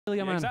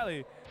man.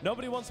 Exactly.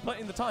 Nobody wants to put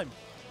in the time.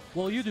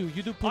 Well, you do.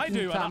 You do put I in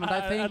do, the time, and,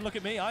 I think. and look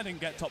at me, I didn't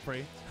get top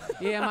 3.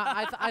 Yeah,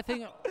 man, I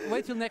think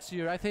wait till next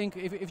year. I think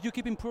if you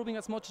keep improving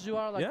as much as you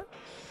are, like. Yeah.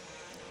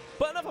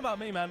 But enough about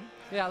me, man.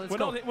 Yeah, let's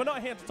go. We're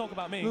not here to talk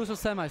about me. Loser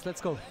semis.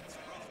 Let's go.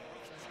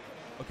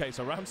 Okay,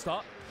 so round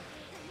start.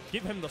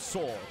 Give him the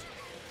sword.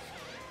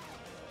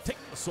 Take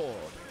the sword.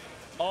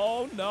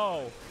 Oh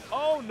no.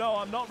 Oh no,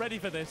 I'm not ready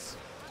for this.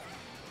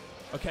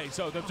 Okay,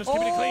 so they've just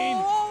given it clean.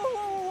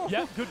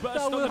 Yeah, good burst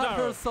on the That will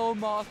Darrow. hurt so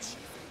much.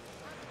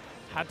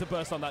 Had to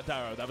burst on that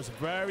Darrow. That was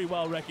very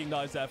well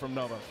recognized there from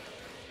Nova.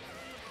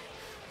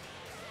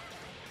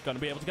 Going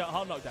to be able to get a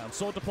hard knockdown.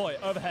 Sword deploy,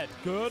 overhead.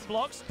 Good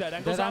blocks. Dead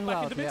angles out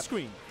back into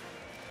mid-screen.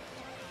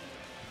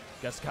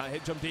 Guess can't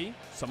hit jump D.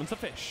 Summons the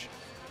fish.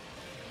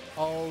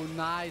 Oh,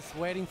 nice.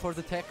 Waiting for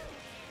the tech.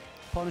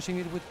 Punishing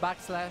it with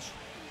backslash.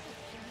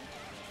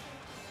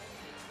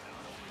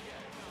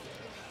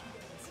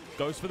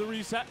 Goes for the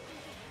reset.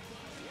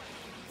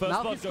 First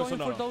now blood he's goes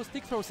going for those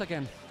stick throws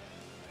again.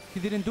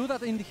 He didn't do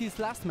that in his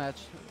last match.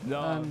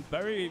 No,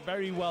 very,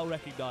 very well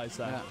recognized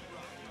there. Yeah.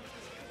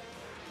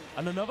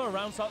 And another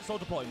round start sword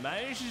deploy.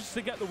 Manages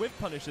to get the whip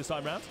punish this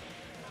time round.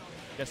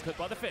 Gets clipped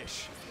by the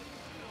fish.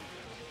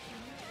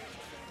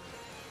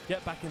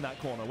 Get back in that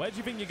corner. Where do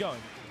you think you're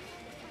going?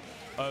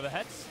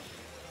 Overheads.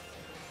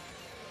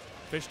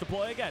 Fish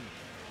deploy again.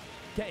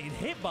 Getting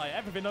hit by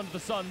everything under the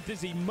sun.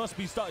 Dizzy must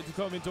be starting to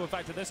come into a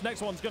factor. This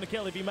next one's going to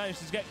kill if he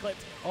manages to get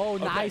clipped. Oh,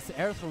 okay. Nice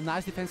air throw.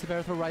 Nice defensive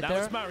air throw right there.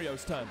 Now it's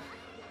Mario's turn.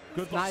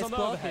 Good blocks nice on the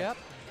block, overhead. yep.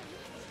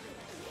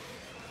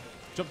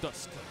 Jump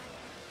dust.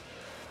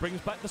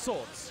 Brings back the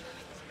swords.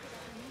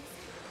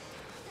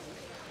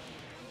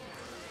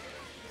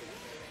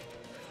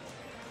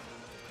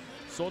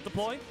 Sword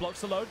deploy.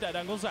 Blocks the load. Dead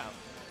angles out.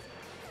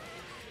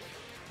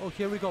 Oh,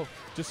 here we go.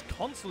 Just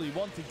constantly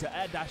wanting to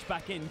air dash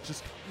back in.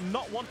 Just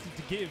not wanting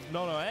to give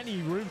Nono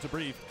any room to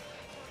breathe.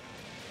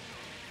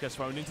 Gets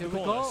thrown into the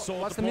corner.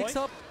 Sword What's deploy. the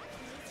mix-up?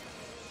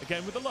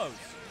 Again with the lows.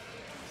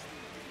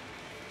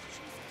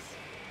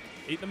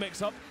 Eat the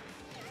mix-up.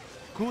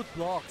 Good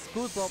blocks.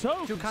 Good blocks.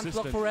 So you can't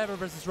block forever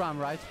versus Ram,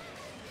 right?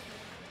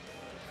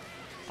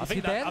 I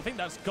think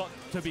that's got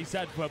to be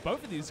said for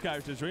both of these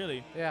characters,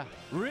 really. Yeah.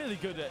 Really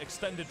good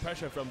extended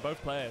pressure from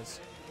both players.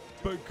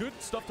 But good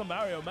stuff to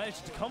Mario.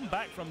 Managed to come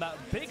back from that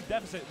big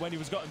deficit when he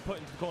was gotten put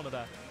into the corner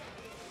there.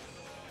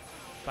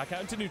 Back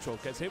out into neutral.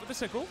 Gets hit with the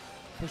sickle.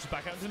 Pushes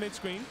back out into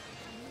mid-screen.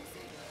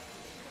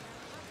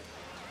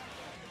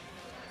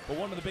 But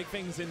one of the big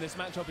things in this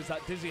matchup is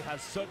that Dizzy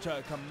has such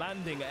a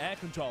commanding air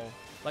control.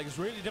 Like, it's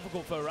really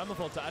difficult for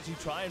Ramlethal to actually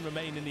try and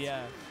remain in the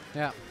air.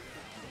 Yeah.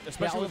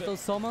 Especially all of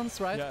those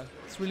summons, right? Yeah.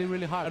 It's really,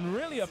 really hard. And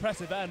really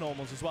oppressive air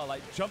normals as well.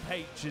 Like, jump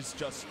H is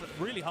just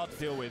really hard to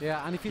deal with.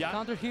 Yeah, and if it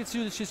counter hits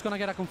you, she's going to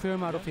get a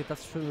confirm out of it.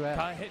 That's true.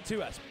 Can't hit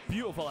 2S.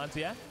 Beautiful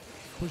anti-air.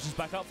 Pushes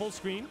back up full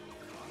screen.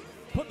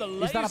 Put the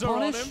laser is that a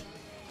punish? on him.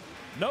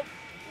 Nope.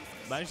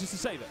 Manages to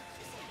save it.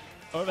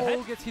 Overhead.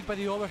 Oh, gets hit by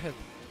the overhead.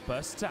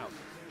 Bursts out.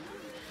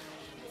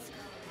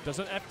 Does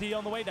an FD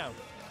on the way down.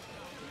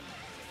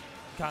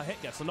 Can't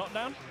hit. Gets the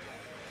knockdown.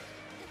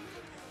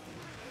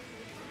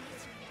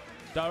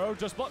 Darrow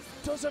just blocked.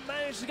 Doesn't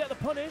manage to get the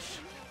punish.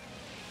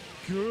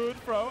 Good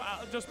throw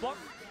out of just block.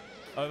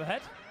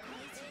 Overhead.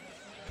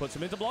 Puts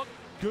him into block.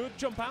 Good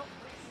jump out.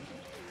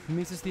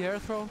 Misses the air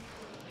throw.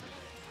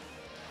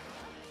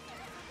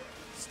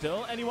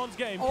 Still anyone's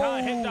game.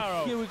 Can't hit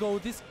Darrow. Here we go.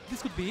 This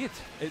could be it.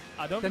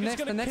 I don't think it's going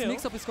to kill. The next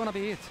mix-up is going to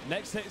be it.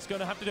 Next hit's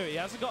going to have to do it. He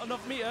hasn't got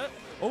enough meter.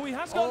 Oh, he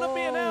has got enough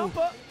meter now,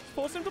 but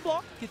force him to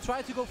block. He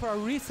tried to go for a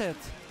reset.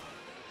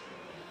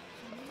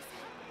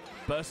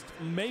 Burst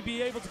may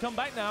be able to come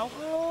back now.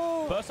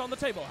 Oh. Burst on the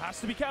table. Has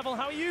to be careful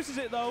how he uses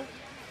it, though.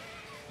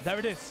 There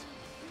it is.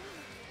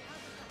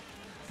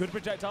 Good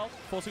projectile.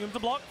 Forcing him to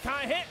block.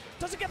 Can't hit.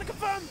 Doesn't get the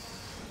confirm.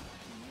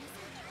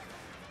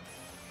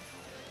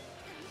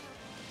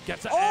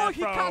 Gets an air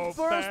he throw. can't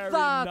burst Very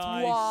that.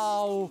 nice.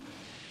 Wow.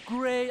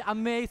 Great,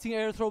 amazing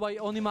air throw by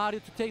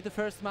OnimariO to take the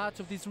first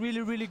match of this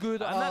really, really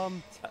good.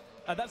 And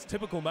that's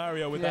typical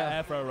Mario with that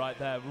air throw right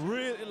there.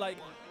 Really, like,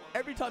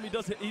 every time he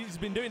does it, he's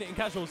been doing it in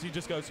casuals. He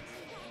just goes,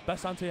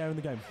 best anti-air in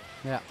the game.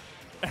 Yeah.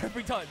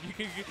 Every time. You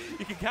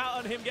can count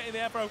on him getting the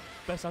air throw.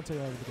 Best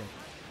anti-air in the game.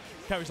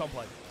 Carries on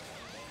play.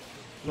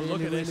 But really,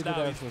 look at this really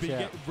now. He's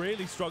getting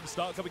really strong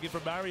start coming in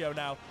from Mario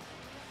now.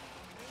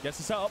 Gets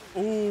the setup.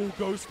 Oh,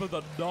 goes for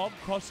the knob.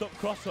 Cross up,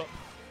 cross up.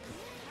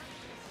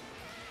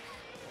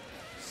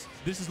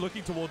 This is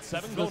looking towards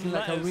 7 golden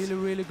letters. Like a really,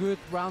 really good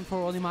round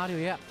for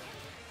OnimariO, yeah.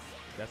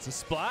 That's a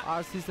splat.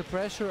 RC's the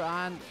pressure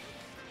and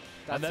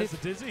that's there's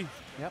it. the Dizzy.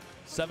 Yep.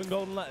 7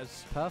 golden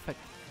letters. Perfect.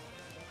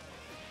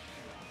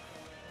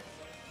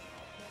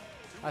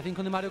 I think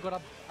OnimariO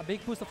got a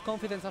big boost of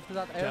confidence after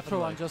that air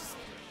throw and just...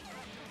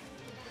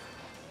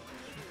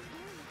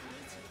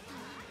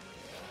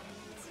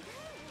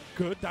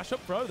 Good dash up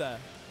throw there.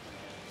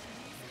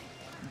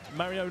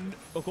 Mario,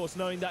 of course,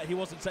 knowing that he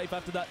wasn't safe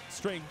after that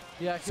string.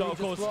 Yeah, so of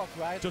course, blocked,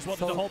 right? just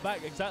wanted to hold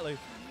back, exactly.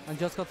 And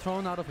just got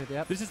thrown out of it,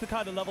 yeah. This is the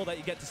kind of level that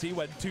you get to see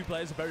when two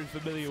players are very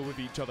familiar with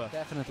each other.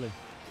 Definitely.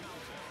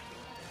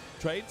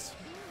 Trades.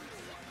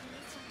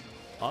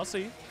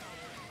 RC.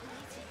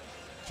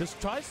 Just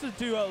tries to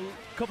do a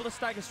couple of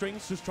stagger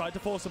strings. Just tried to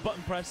force a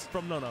button press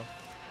from Nono.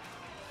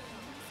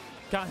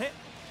 Can't hit.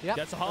 Yep.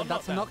 Gets a hard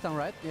That's knockdown. a knockdown,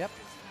 right? Yep.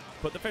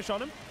 Put the fish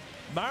on him.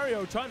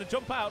 Mario trying to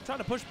jump out, trying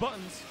to push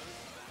buttons.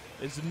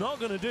 Is not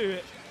going to do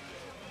it.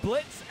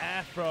 Blitz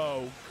air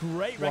throw.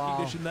 Great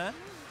recognition there.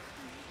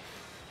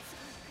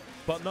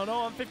 But Nono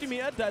on 50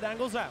 meter, dead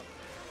angles out.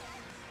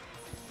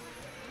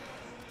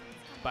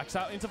 Backs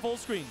out into full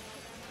screen.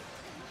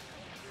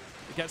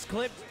 It gets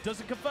clipped,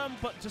 doesn't confirm,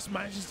 but just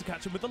manages to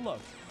catch him with the low.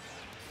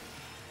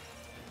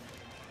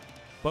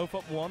 Both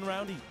up 1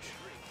 round each.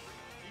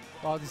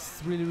 Wow, this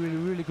is really, really,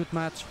 really good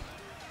match.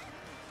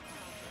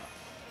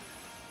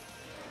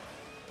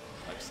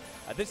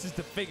 And this is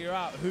to figure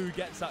out who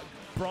gets that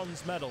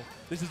bronze medal.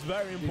 This is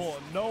very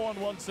important. No one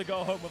wants to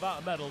go home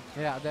without a medal.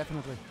 Yeah,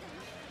 definitely.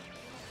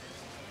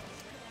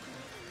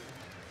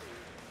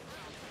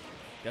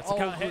 Gets a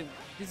count hit.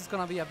 This is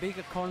gonna be a big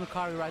corner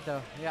carry right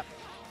there. Yep.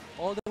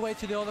 All the way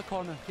to the other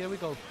corner. Here we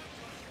go.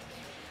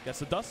 Gets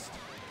the dust.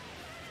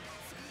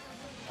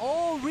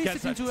 Oh,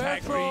 reset into air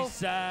throw.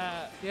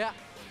 Reset. Yeah.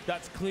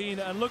 That's clean.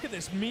 And look at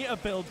this meter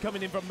build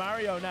coming in from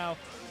Mario now.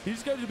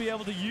 He's going to be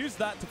able to use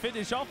that to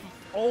finish off.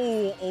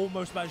 Oh,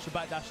 almost managed to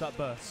backdash that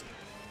burst.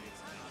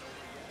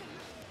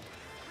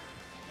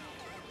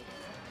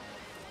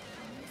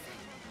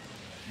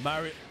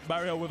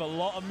 Mario with a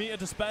lot of meter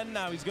to spend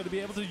now. He's going to be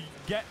able to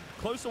get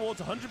close towards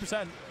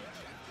 100%.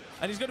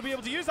 And he's going to be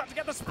able to use that to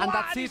get the splat. And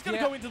that's he's going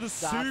to go into the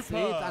that's super.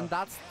 It, and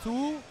that's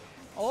 2-0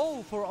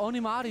 for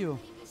OnimariO.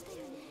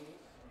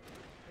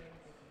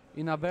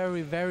 In a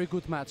very, very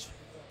good match.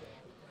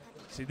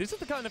 See, this is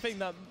the kind of thing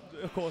that,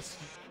 of course,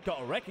 got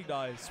to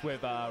recognize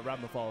with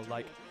Ramlethal.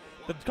 Like,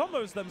 the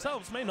combos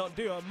themselves may not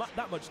do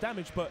that much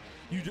damage, but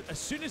as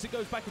soon as it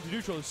goes back into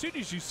neutral, as soon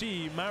as you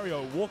see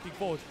Mario walking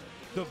forward,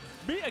 the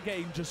meter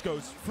gain just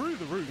goes through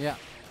the roof. Yeah.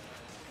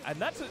 And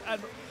that's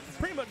and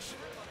pretty much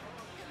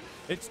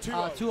it's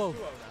 2-0. 2-0.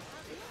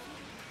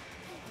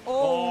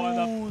 Oh,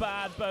 and a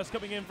bad burst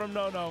coming in from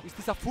Nono. Is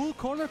this a full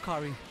corner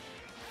carry?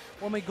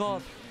 Oh my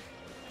god.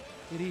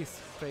 It is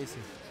crazy.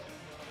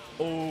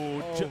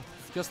 Oh,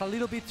 just a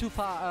little bit too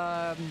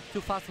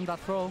fast on that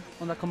throw,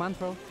 on that command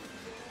throw.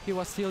 He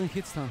was still in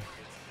hit stun.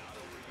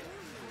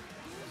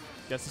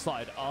 Gets the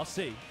slide.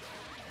 RC.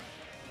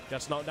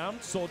 Gets knocked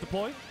down. Sword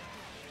deploy.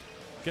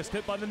 Gets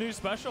hit by the new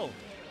special.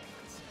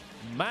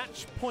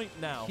 Match point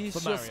now He's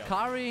for Mario. just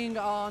carrying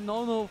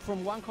Nono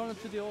from one corner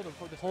to the other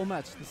for the whole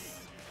match.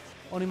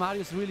 OnimariO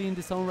is really in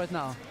the zone right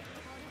now.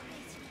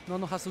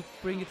 Nono has to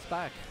bring it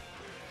back.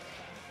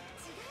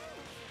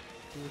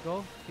 Here we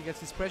go. He gets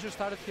his pressure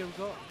started. Here we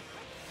go.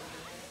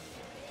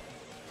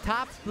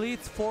 Tap,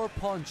 blitz, 4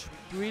 punch.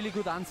 Really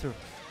good answer.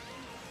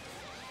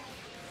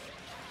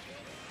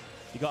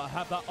 You gotta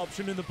have that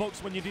option in the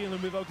books when you're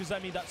dealing with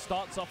Okazemi that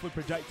starts off with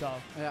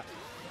projectile. Yeah.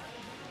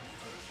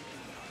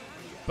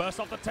 Burst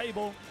off the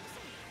table.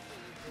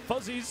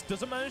 Fuzzies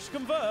doesn't manage to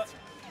convert.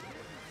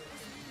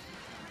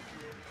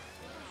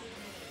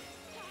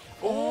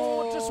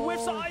 Oh, just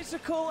whiffs the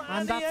icicle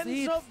and he that's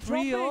ends it. up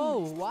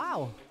 3-0.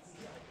 Wow.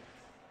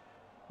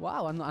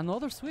 Wow,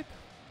 another sweep.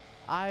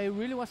 I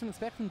really wasn't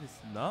expecting this.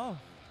 No.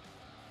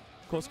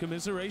 Of course,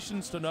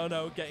 commiserations to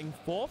Nono getting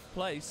 4th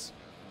place.